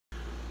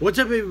What's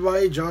up,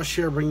 everybody? Josh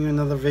here, bringing you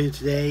another video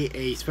today,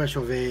 a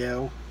special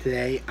video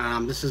today.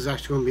 This is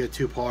actually going to be a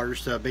two-parter.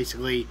 So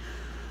basically,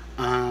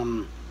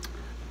 and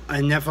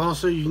if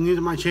also you're new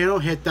to my channel,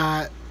 hit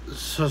that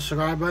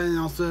subscribe button and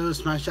also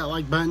smash that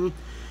like button.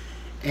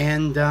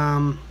 And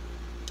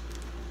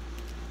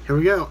here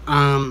we go.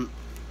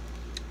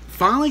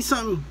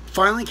 Something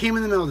finally came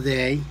in the mail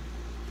today,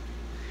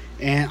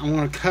 and I'm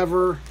going to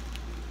cover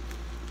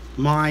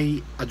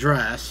my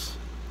address.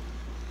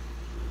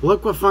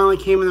 Look what finally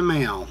came in the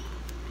mail.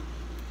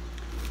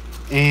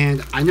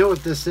 And I know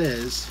what this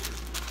is.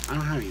 I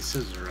don't have any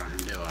scissors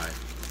around here, do I?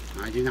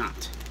 I do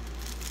not.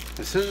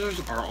 The scissors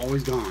are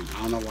always gone.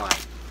 I don't know why.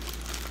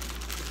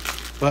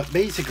 But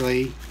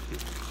basically,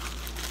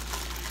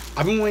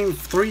 I've been waiting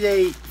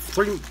 3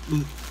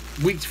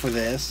 weeks for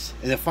this,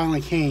 and it finally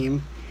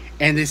came,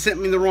 and they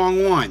sent me the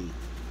wrong one.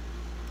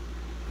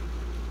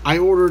 I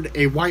ordered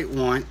a white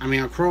one,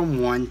 a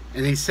chrome one,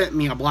 and they sent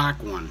me a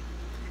black one.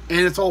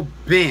 And it's all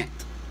bent.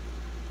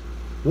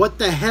 What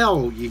the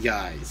hell, you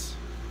guys?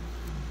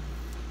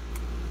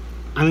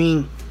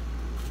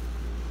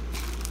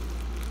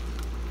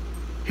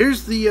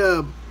 Here's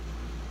the,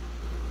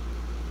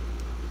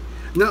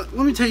 now,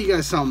 let me tell you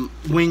guys something.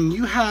 When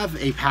you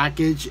have a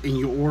package and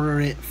you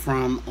order it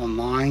from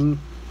online,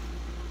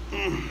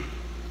 there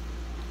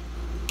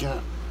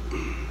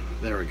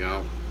we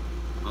go.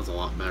 That was a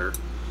lot better.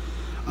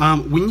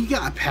 When you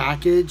got a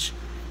package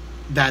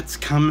that's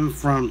coming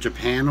from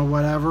Japan or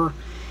whatever,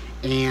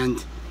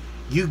 and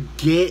you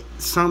get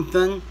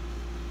something.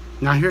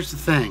 Now here's the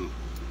thing.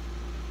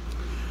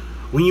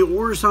 When you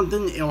order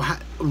something, it'll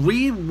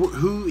read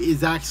who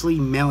is actually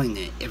mailing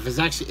it. If it's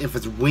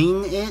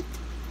winit,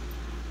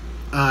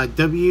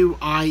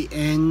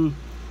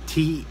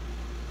 WINTIT,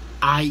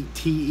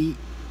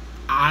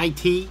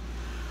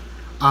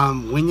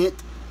 winit.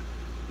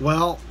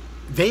 Well,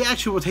 they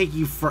actually will take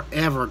you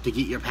forever to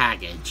get your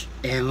package.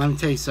 And let me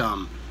tell you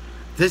something.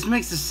 This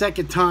makes the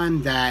second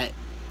time that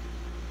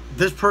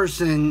this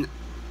person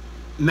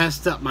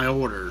messed up my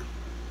order,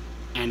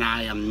 and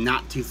I am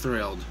not too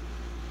thrilled.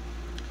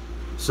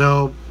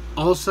 So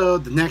also,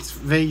 the next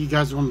video you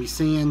guys are going to be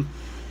seeing,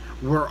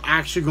 we're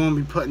actually going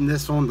to be putting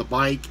this on the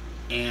bike,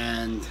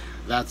 and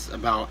that's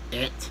about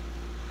it.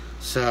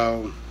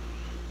 So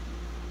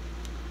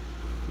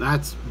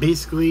that's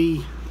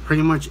basically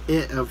pretty much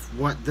it of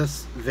what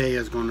this video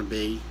is going to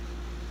be.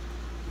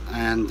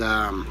 And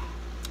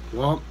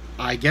well,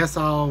 I guess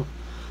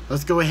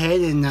let's go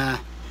ahead and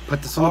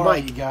put this on the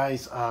bike. You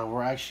guys,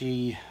 we're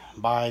actually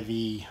by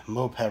the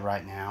moped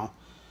right now,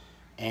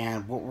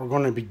 and what we're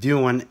going to be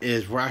doing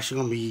is we're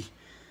actually going to be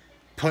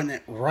putting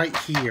it right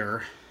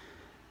here,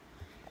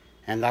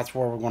 and that's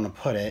where we're going to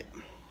put it.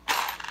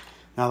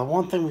 Now, the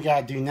one thing we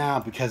got to do now,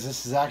 because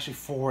this is actually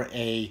for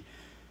a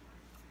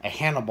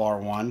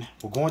handlebar one,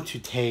 we're going to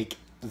take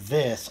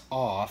this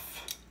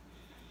off,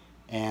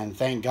 and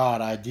thank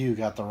God I do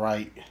got the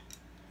right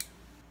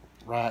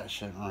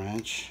ratchet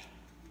wrench.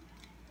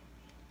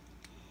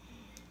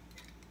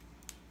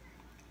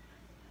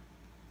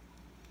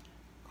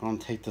 I'm going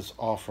to take this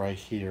off right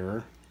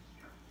here.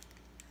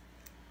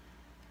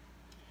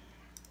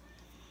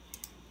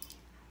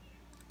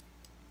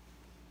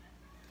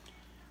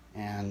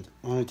 And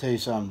let me tell you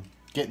something.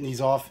 Getting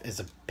these off is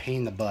a pain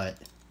in the butt.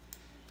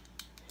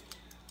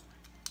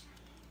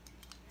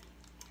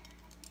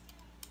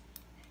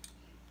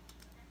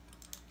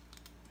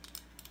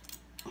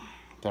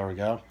 There we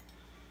go.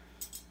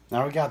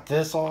 Now we got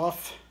this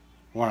off.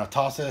 We're going to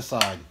toss it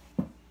aside.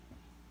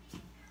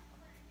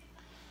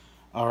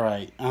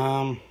 Alright,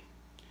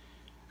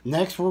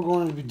 next we're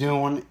going to be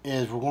doing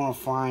is we're going to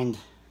find,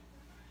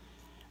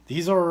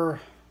 these are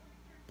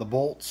the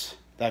bolts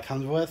that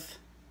comes with,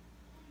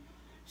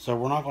 so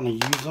we're not going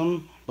to use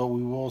them, but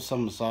we will set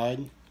them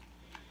aside.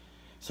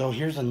 So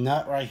here's a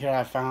nut right here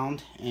I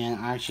found, and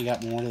I actually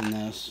got more than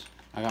this.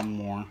 I got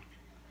more.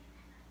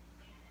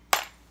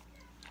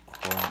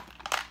 Crap.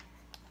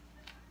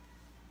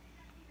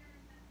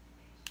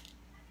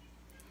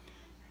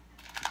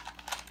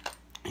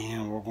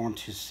 And we're going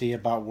to see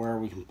about where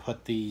we can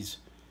put these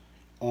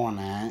on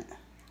at.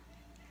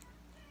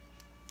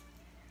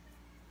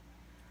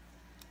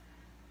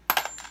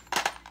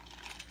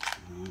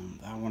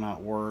 That will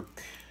not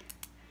work.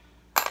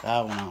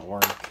 That will not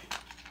work.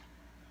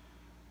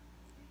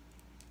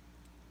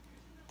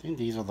 I think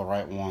these are the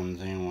right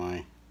ones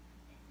anyway.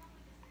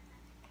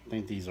 I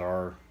think these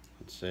are.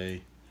 Let's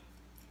see.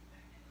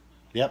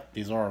 Yep,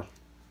 these are.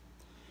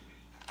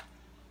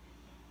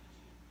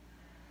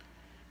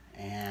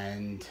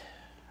 And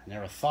I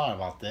never thought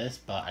about this,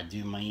 but I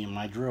do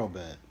my drill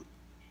bit.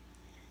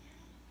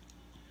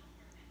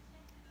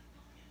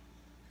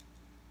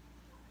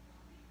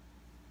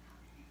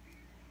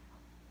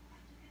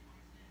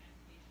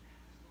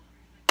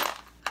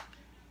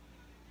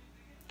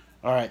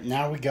 Alright,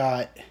 now we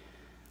got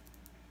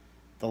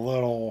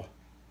the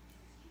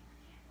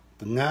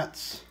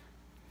nuts,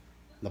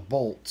 the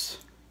bolts.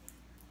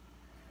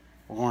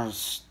 We're going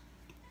to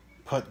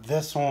put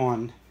this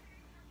on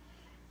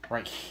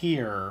right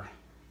here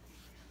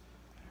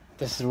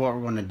this is what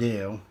we're going to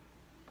do.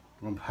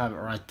 We're going to have it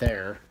right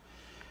there.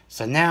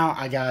 So now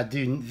I got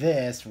to do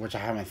this, which I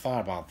haven't thought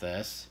about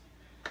this,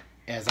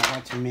 is I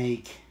have to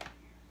make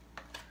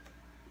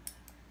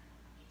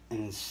an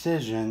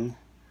incision,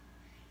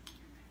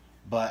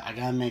 but I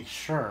got to make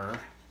sure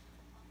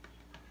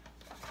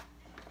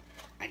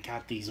I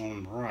got these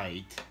on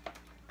right.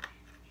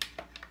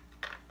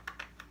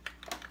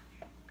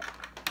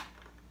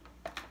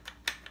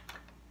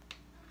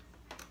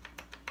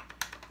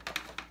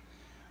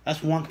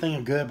 That's one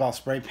thing good about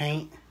spray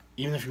paint.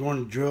 Even if you're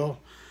going to drill,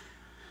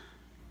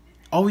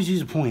 always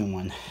use a pointy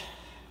one.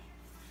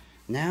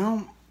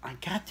 Now, I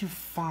got to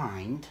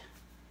find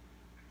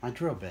my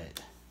drill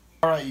bit.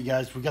 Alright, you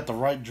guys, we got the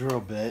right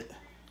drill bit.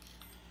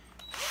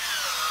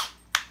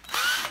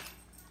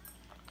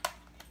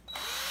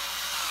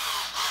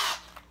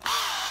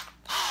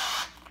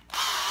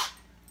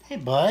 Hey,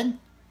 bud.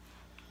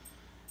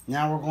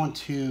 Now we're going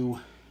to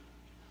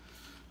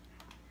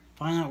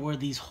find out where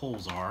these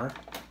holes are.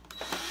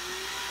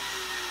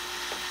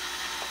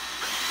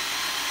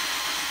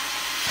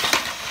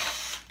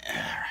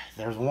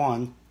 There's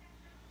one.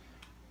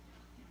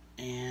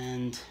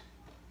 And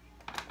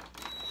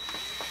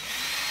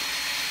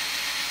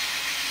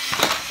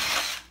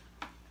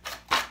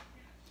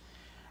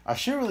I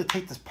should really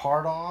take this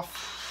part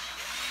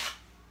off,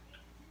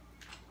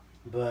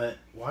 but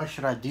why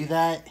should I do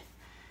that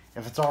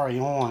if it's already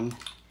on?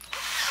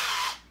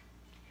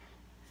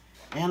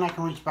 And I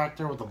can reach back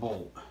there with a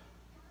bolt.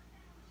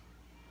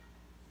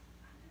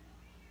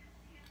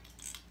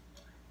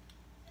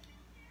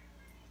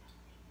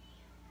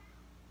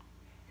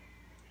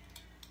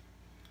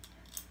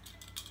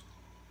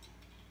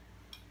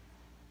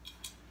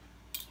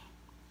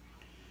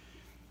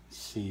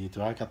 See,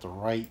 do I got the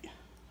right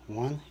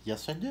one?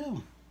 Yes, I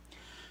do.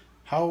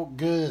 How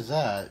good is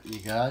that, you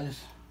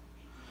guys?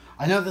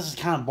 I know this is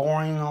kind of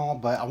boring and all,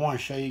 but I want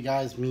to show you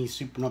guys me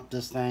souping up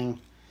this thing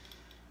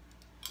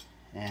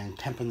and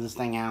pimping this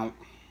thing out.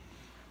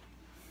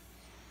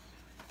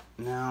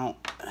 Now,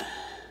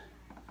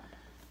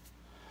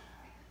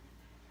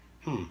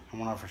 I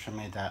wonder if I should have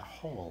made that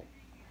hole,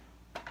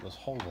 this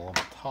hole a little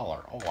bit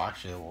taller. Oh,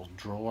 actually, it will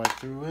drill right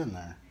through in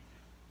there.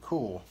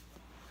 Cool.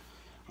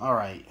 All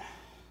right.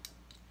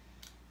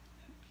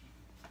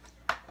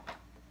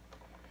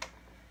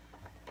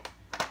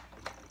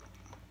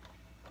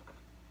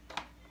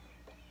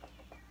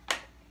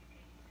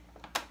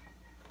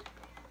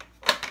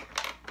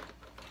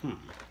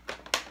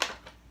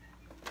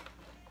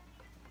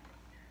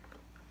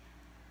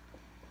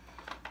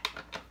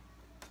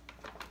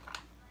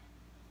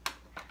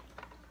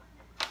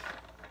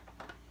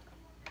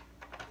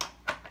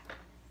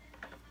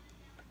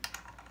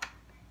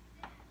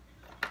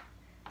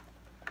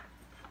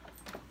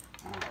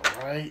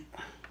 Alright.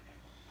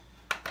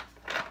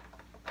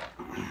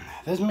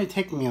 This may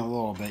take me a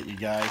little bit, you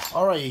guys.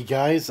 Alright, you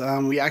guys,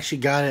 we actually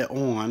got it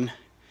on.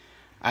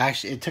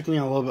 It took me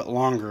a little bit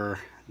longer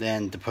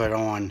than to put it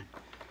on,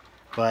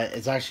 but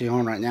it's actually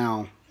on right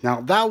now. Now,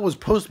 that was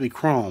supposed to be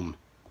chrome.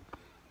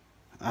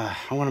 I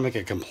want to make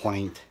a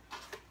complaint,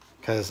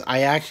 because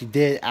I actually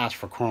did ask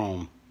for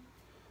chrome,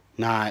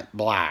 not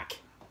black.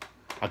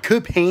 I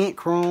could paint it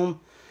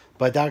chrome,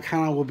 but that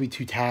kind of would be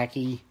too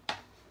tacky.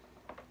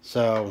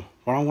 So,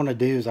 what I'm going to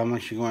do is I'm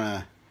actually going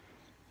to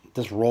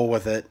just roll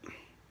with it.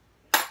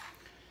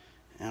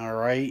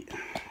 Alright,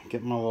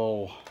 get my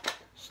little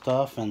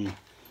stuff and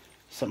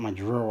set my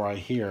drill right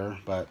here,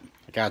 but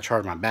I got to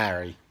charge my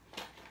battery.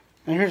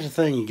 And here's the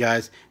thing, you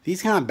guys.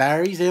 These kind of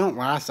batteries, they don't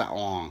last that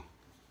long.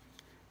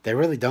 They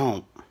really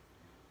don't.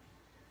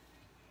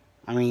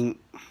 I mean,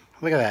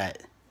 look at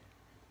that.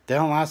 They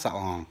don't last that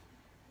long.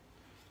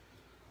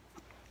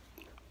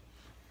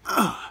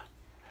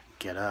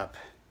 Get up.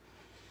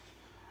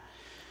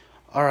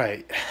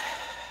 Alright.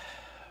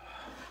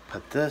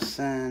 Put this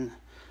in.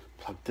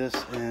 Plug this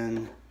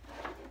in.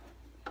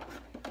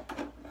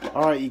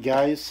 Alright, you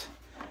guys.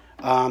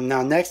 Now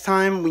next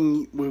time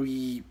when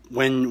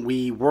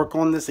we work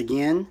on this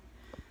again,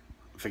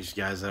 fix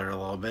you guys there a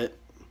little bit.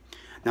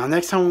 Now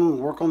next time when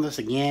we work on this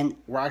again,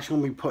 we're actually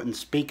going to be putting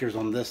speakers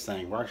on this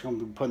thing. We're actually going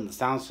to be putting the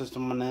sound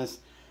system on this.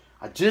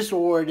 I just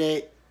ordered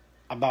it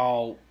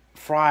about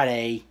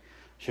Friday,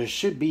 so it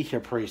should be here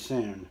pretty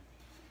soon.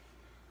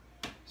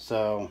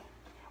 So,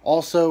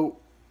 also,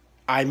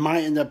 I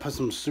might end up putting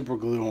some super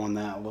glue on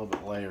that a little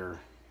bit later.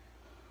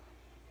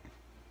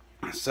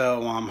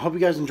 So, hope you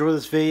guys enjoy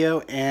this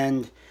video,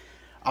 and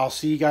I'll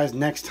see you guys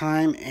next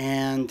time.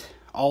 And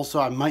also,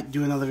 I might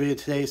do another video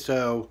today,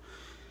 so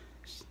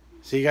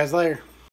see you guys later.